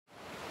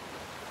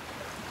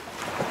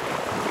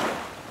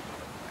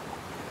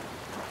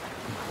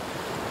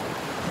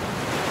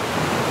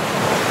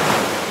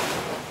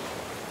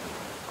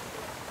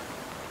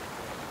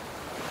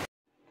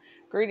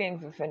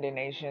Greetings, Ascended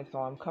Nation. So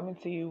I'm coming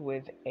to you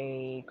with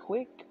a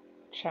quick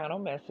channel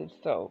message.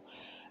 So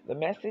the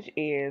message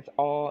is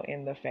all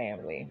in the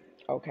family.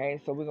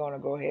 Okay, so we're going to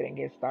go ahead and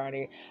get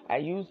started. I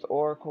used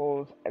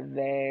oracles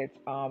that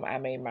I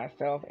made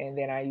myself, and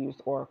then I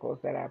used oracles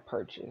that I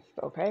purchased.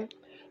 Okay,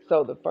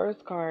 so the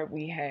first card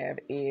we have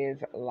is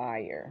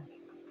Liar.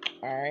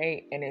 All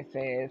right, and it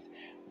says,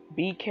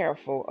 be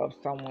careful of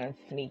someone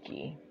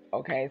sneaky.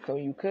 Okay, so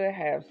you could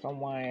have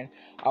someone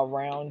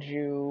around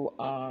you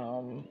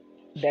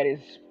that is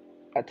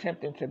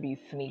attempting to be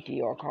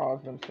sneaky or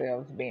calls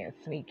themselves being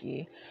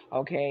sneaky.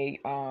 Okay,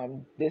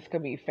 this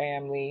could be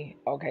family.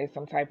 Okay,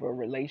 some type of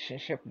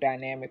relationship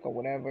dynamic or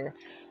whatever.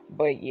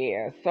 But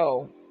yeah,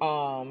 so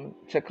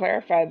to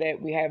clarify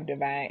that, we have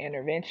divine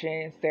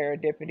intervention,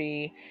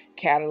 serendipity,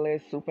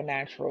 catalyst,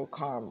 supernatural,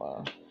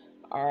 karma.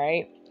 All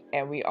right,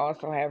 and we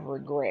also have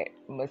regret,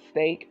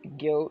 mistake,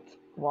 guilt,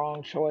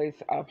 wrong choice,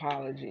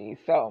 apology.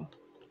 So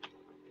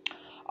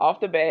off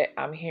the bat,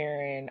 I'm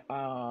hearing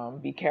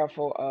be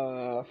careful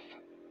of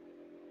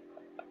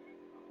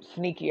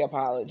sneaky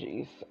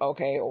apologies,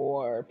 okay,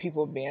 or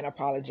people being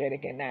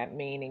apologetic and not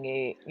meaning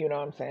it. You know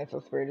what I'm saying? So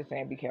spirit is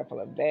saying be careful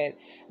of that.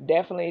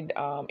 Definitely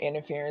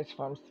interference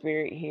from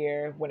spirit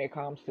here when it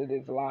comes to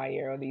this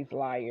liar or these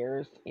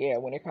liars. Yeah,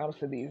 when it comes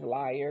to these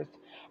liars.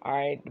 All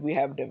right, we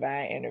have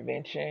divine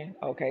intervention.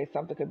 Okay,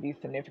 something could be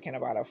significant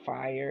about a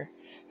fire,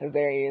 because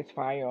there is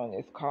fire on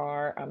this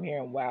car. I'm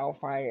hearing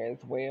wildfire as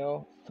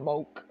well,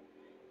 smoke.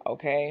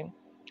 Okay,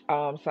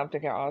 something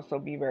can also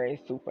be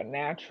very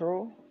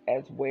supernatural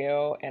as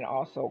well, and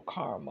also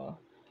karma.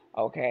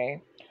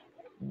 Okay,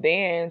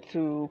 then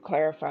to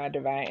clarify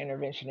divine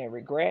intervention and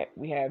regret,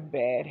 we have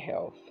bad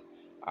health.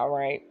 All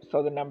right,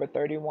 so the number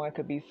 31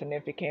 could be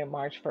significant,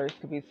 March 1st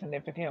could be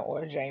significant,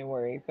 or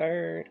January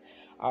 3rd.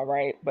 All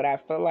right, but I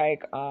feel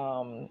like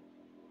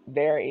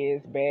there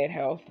is bad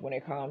health when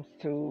it comes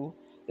to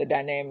the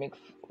dynamics,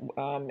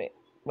 um,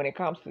 when it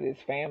comes to this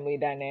family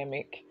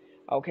dynamic,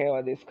 okay,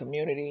 or this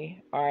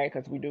community, all right,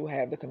 because we do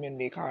have the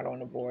community card on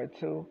the board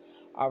too,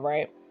 all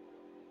right.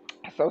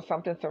 So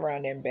something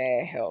surrounding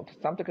bad health.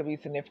 Something could be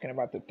significant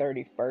about the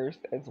 31st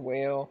as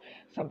well.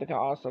 Something can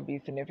also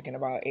be significant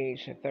about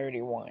age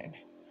 31.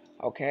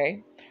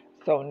 Okay.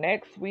 So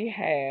next we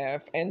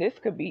have, and this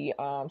could be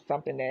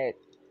something that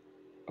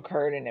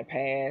occurred in the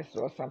past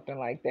or something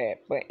like that.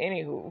 But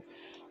anywho,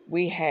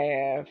 we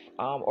have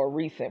or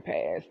recent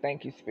past.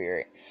 Thank you,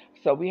 Spirit.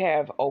 So we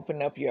have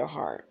open up your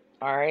heart.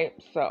 All right.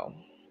 So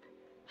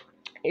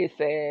it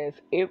says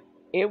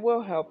it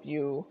will help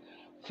you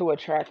to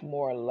attract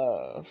more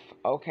love.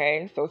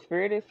 Okay. So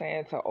Spirit is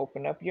saying to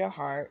open up your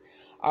heart.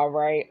 All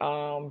right.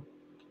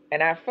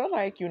 And I feel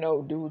like,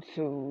 due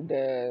to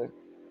the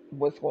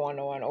what's going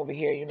on over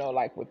here,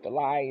 like with the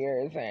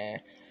liars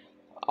and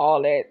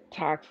all that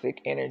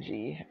toxic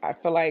energy. I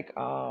feel like,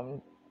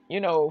 from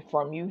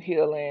you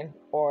healing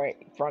or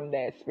from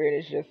that,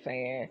 spirit is just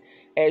saying,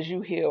 as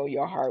you heal,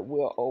 your heart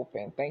will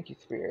open. Thank you,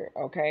 spirit.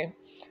 Okay.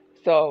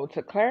 So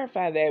to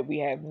clarify that, we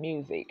have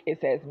music. It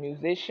says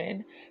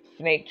musician,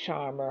 snake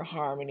charmer,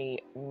 harmony,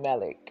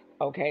 melic.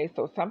 Okay,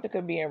 so something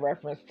could be in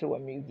reference to a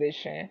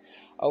musician.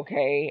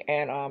 Okay,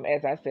 and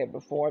as I said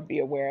before, be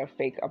aware of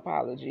fake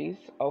apologies.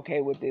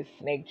 Okay, with this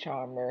snake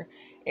charmer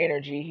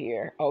energy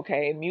here.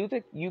 Okay,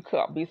 music. You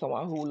could be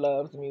someone who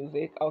loves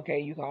music. Okay,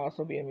 you can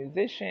also be a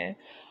musician.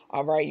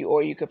 All right,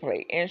 you could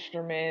play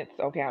instruments.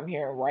 Okay, I'm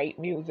hearing write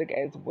music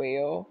as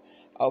well.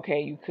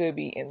 Okay, you could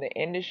be in the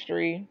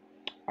industry.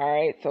 All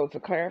right, so to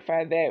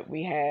clarify that,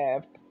 we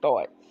have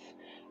thoughts.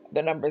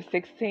 The number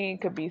 16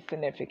 could be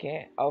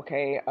significant.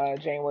 Okay,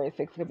 January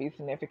 6th could be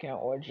significant,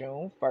 or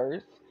June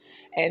 1st.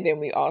 And then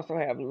we also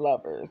have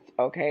lovers.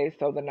 Okay,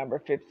 so the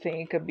number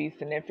 15 could be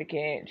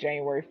significant.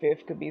 January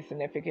 5th could be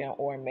significant,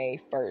 or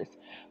May 1st.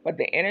 But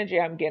the energy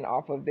I'm getting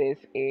off of this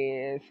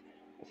is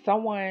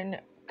someone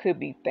could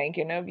be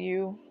thinking of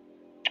you,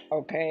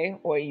 okay?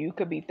 Or you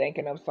could be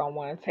thinking of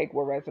someone. Take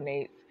what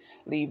resonates,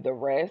 leave the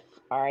rest.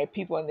 All right,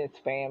 people in this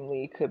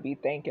family could be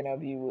thinking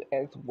of you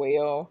as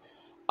well.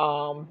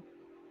 Um,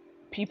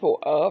 People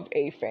of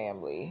a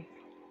family.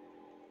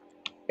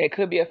 It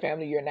could be a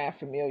family you're not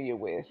familiar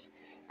with.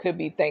 Could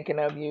be thinking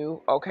of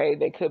you. Okay,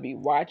 they could be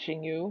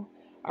watching you.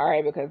 All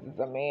right, because it's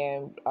a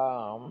man.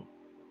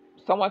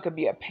 Someone could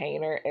be a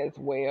painter as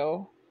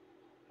well.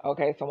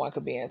 Okay, someone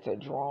could be into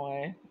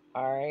drawing.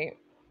 All right.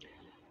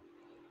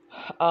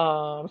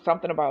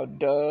 Something about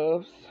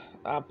doves.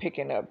 I'm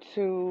picking up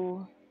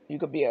two. You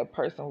could be a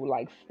person who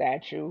likes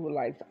statue, who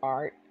likes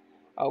art.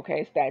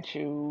 Okay,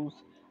 statues,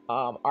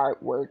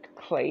 artwork,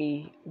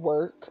 clay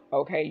work.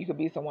 Okay, you could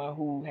be someone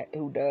who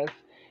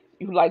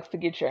likes to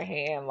get your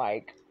hands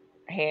like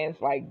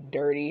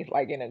dirty,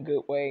 like in a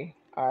good way.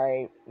 All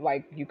right,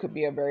 like you could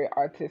be a very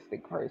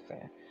artistic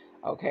person.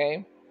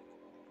 Okay,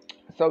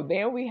 so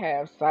then we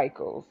have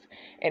cycles,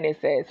 and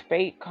it says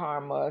fate,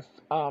 karma,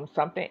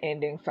 something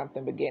ending,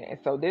 something beginning.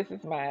 So this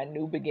is my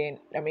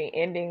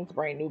endings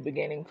bring new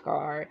beginnings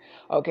card.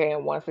 Okay,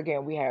 and once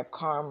again we have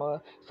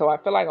karma. So I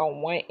feel like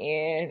on one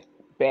end,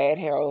 bad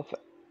health,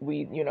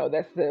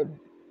 that's the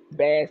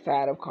bad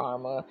side of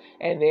karma.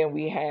 And then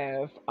we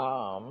have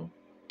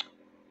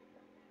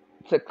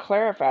to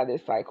clarify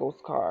this cycle's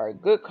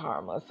card, good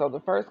karma. So the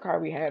first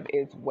card we have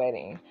is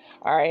wedding.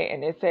 All right,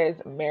 and it says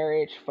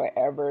marriage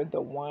forever,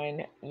 the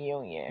one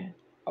union.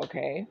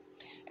 Okay.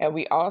 And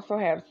we also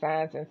have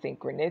signs and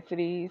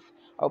synchronicities.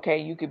 Okay,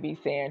 you could be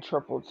saying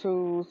triple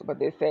twos, but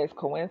this says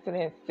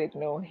coincidence,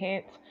 signal,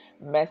 hint,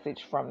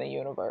 message from the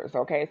universe.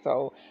 Okay,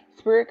 so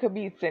spirit could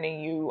be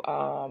sending you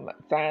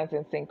signs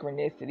and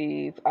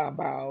synchronicities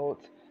about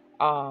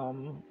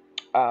um,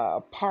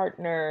 a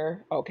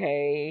partner.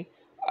 Okay,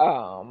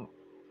 um,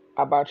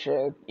 about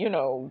your,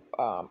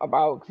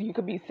 about, you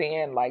could be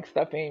saying like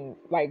stuff in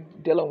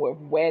like dealing with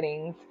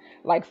weddings,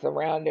 like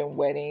surrounding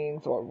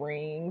weddings or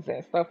rings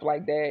and stuff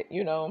like that,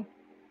 you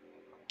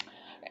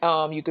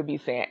could be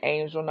saying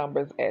angel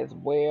numbers as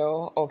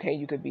well. Okay,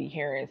 you could be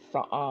hearing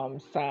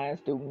signs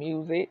through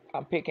music.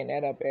 I'm picking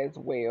that up as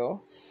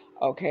well.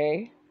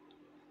 Okay.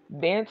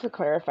 Then to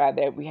clarify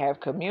that we have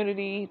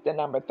community, the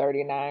number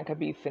 39 could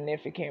be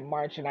significant,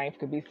 March 9th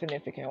could be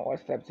significant, or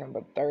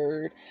September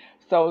 3rd.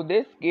 So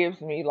this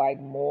gives me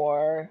like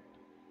more,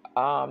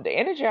 the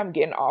energy I'm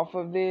getting off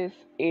of this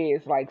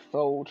is like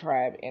soul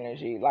tribe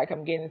energy. Like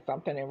I'm getting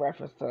something in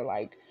reference to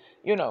like,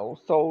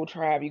 soul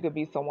tribe. You could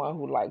be someone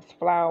who likes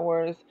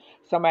flowers.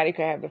 Somebody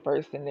could have the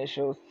first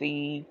initial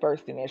C,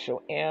 first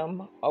initial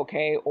M,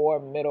 okay,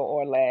 or middle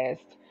or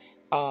last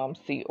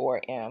C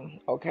or M,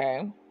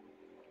 okay.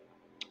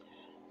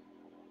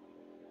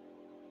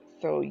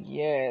 So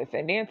yes,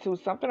 and then too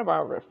something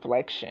about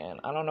reflection.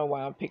 I don't know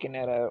why I'm picking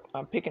that up.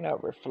 I'm picking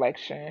up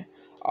reflection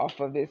off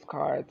of this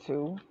card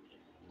too.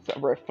 So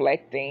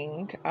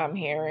reflecting, I'm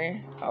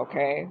hearing.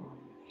 Okay.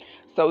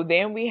 So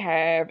then we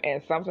have,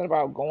 and something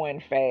about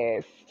going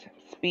fast,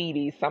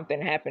 speedy,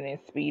 something happening,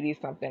 speedy,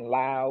 something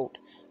loud,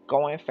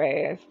 going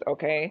fast.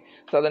 Okay.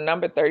 So the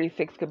number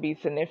 36 could be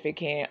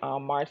significant,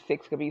 March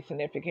 6th could be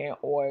significant,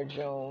 or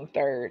June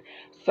 3rd.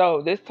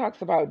 So this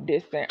talks about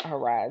distant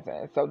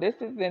horizon. So this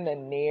is in the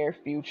near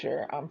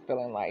future, I'm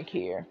feeling like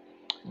here.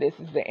 This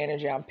is the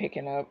energy I'm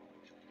picking up.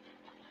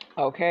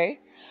 Okay.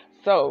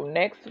 So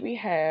next we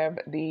have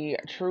the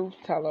Truth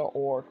Teller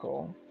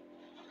Oracle.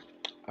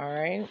 All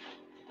right.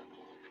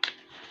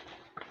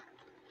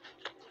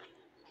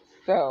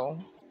 So,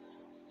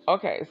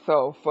 okay,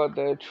 so for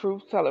the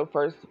truth teller,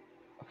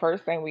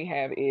 first thing we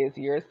have is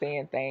you're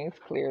seeing things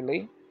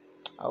clearly.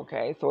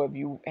 Okay, so if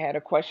you had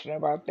a question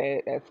about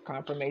that, that's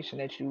confirmation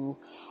that you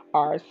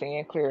are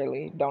seeing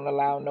clearly. Don't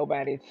allow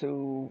nobody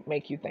to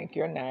make you think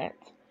you're not.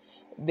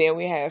 Then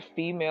we have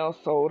female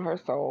sold her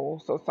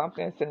soul, so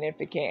something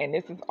significant, and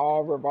this is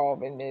all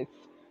revolving this,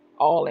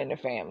 all in the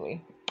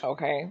family.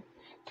 Okay,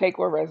 take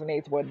what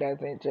resonates, what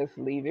doesn't, just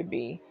leave it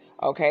be.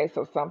 Okay,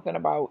 so something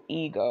about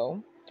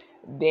ego.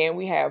 Then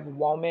we have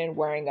woman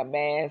wearing a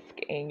mask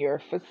in your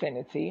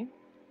vicinity.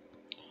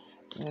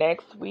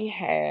 Next we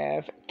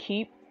have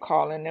keep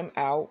calling them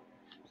out.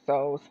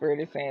 So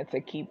spirit is saying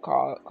to keep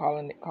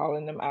calling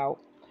them out.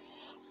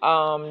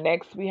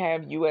 Next we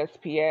have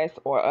USPS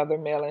or other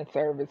mailing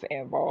service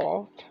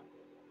involved.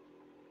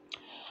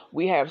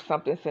 We have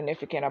something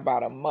significant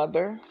about a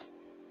mother.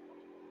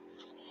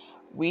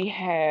 We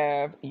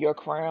have your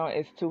crown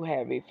is too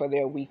heavy for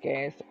their weak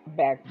ass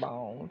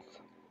backbones.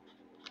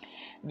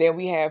 Then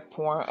we have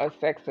porn or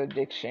sex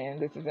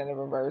addiction. This is in the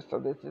reverse, so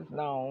this is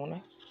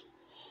known.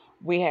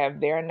 We have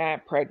they're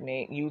not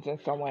pregnant using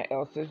someone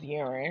else's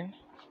urine.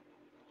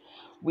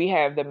 We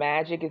have the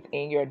magic is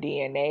in your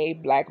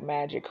DNA. Black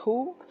magic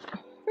who?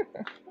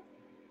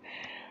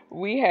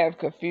 We have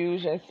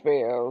confusion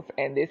spells,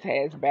 and this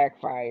has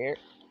backfired.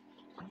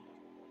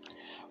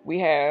 We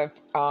have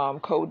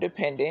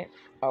codependent.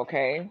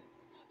 Okay.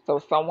 So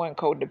someone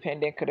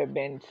codependent could have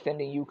been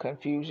sending you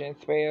confusion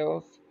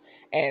spells,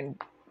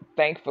 and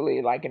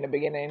thankfully, like in the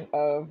beginning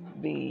of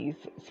these,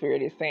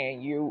 spirit is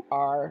saying you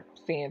are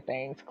seeing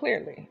things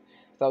clearly.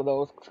 So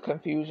those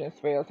confusion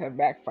spells have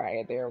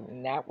backfired; they're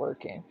not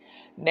working.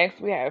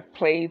 Next, we have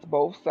plays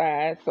both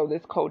sides. So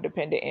this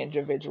codependent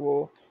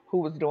individual who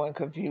was doing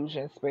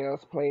confusion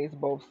spells plays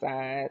both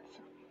sides.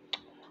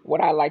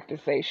 What I like to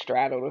say,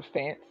 straddle the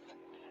fence.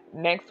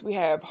 Next, we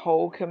have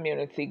whole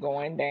community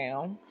going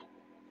down.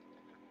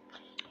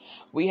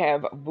 We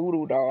have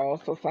voodoo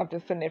doll, so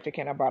something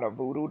significant about a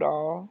voodoo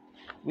doll.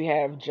 We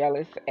have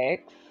jealous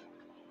ex.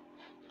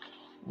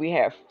 We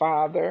have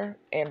father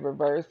in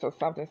reverse, so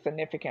something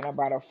significant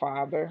about a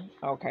father.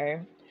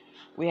 Okay.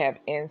 We have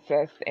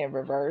incest in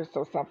reverse,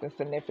 so something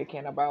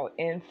significant about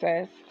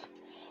incest.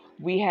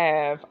 We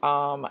have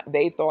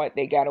they thought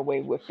they got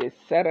away with this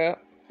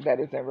setup that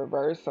is in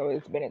reverse, so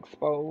it's been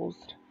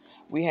exposed.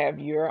 We have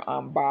you're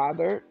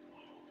unbothered.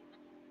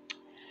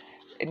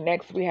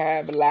 Next, we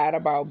have lied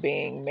about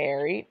being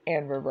married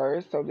in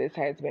reverse, so this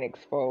has been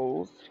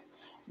exposed.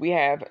 We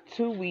have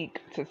too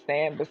weak to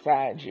stand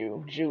beside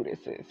you,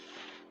 Judas's.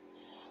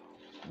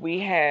 We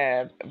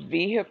have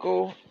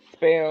vehicle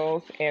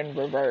spells in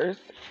reverse,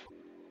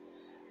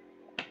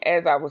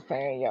 as I was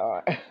saying,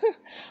 y'all.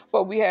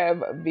 But we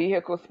have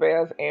vehicle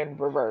spells in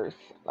reverse,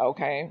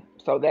 okay?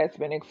 So that's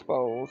been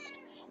exposed.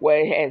 Well,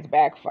 it has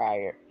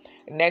backfired.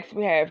 Next,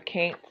 we have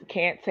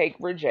can't take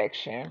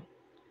rejection.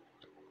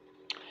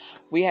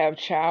 We have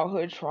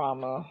childhood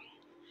trauma.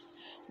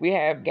 We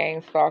have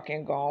gang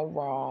stalking gone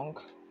wrong.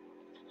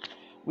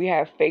 We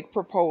have fake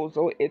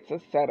proposal. It's a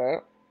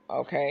setup.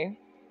 Okay.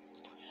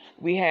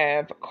 We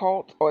have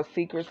cult or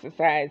secret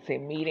society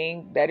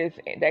meeting.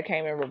 That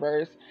came in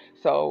reverse.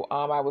 So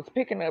I was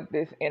picking up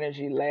this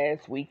energy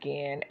last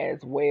weekend as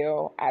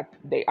well.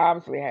 They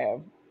obviously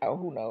have, oh,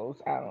 who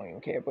knows, I don't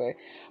even care, but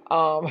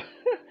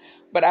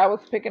but I was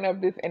picking up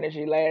this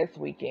energy last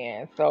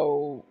weekend.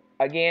 So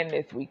again,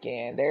 this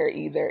weekend there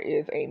either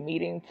is a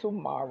meeting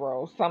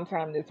tomorrow,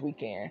 sometime this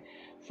weekend,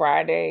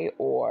 Friday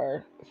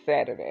or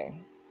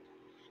Saturday,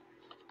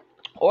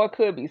 or it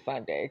could be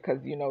Sunday,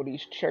 because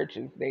these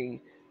churches,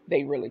 they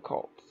really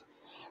cults.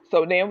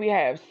 So then we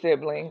have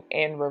sibling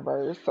in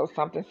reverse. So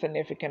something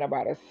significant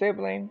about a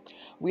sibling.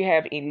 We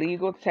have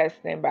illegal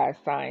testing by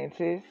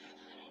scientists.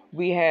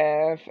 We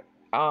have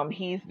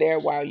he's there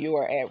while you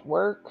are at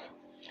work.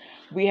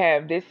 We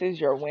have this is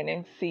your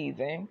winning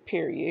season,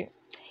 period.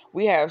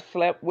 We have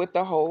slept with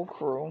the whole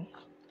crew.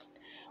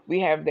 We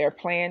have they're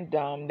playing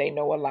dumb, they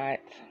know a lot.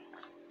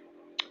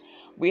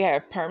 We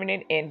have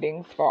permanent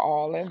endings for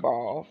all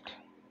involved.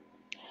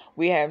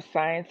 We have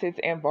scientists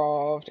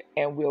involved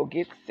and will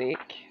get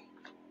sick.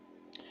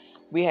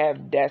 We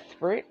have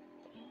desperate.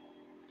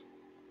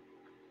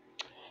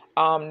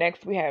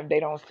 Next, we have they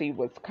don't see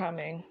what's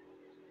coming.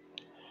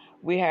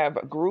 We have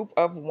a group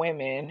of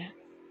women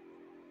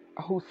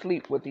who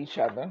sleep with each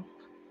other.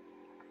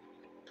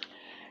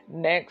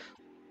 Next,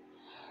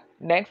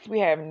 next we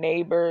have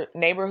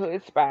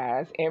neighborhood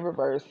spies in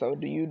reverse. So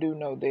do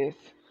know this?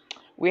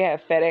 We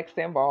have FedEx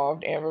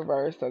involved in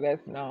reverse, so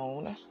that's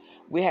known.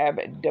 We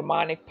have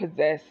demonic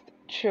possessed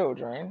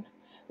children.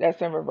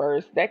 That's in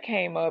reverse. That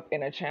came up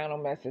in a channel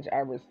message I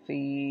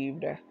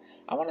received,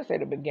 I want to say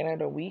the beginning of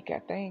the week, I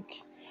think.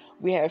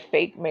 We have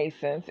fake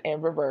masons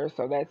in reverse,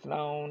 so that's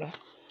known.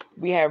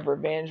 We have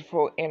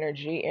revengeful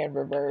energy in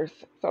reverse,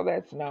 so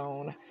that's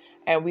known.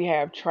 And we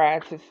have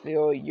tried to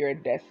steal your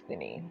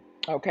destiny.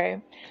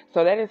 Okay,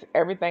 so that is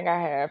everything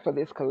I have for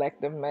this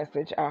collective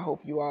message. I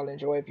hope you all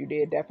enjoy. If you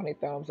did, definitely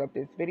thumbs up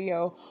this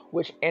video,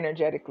 which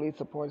energetically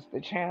supports the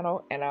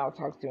channel, and I'll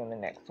talk to you in the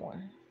next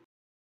one.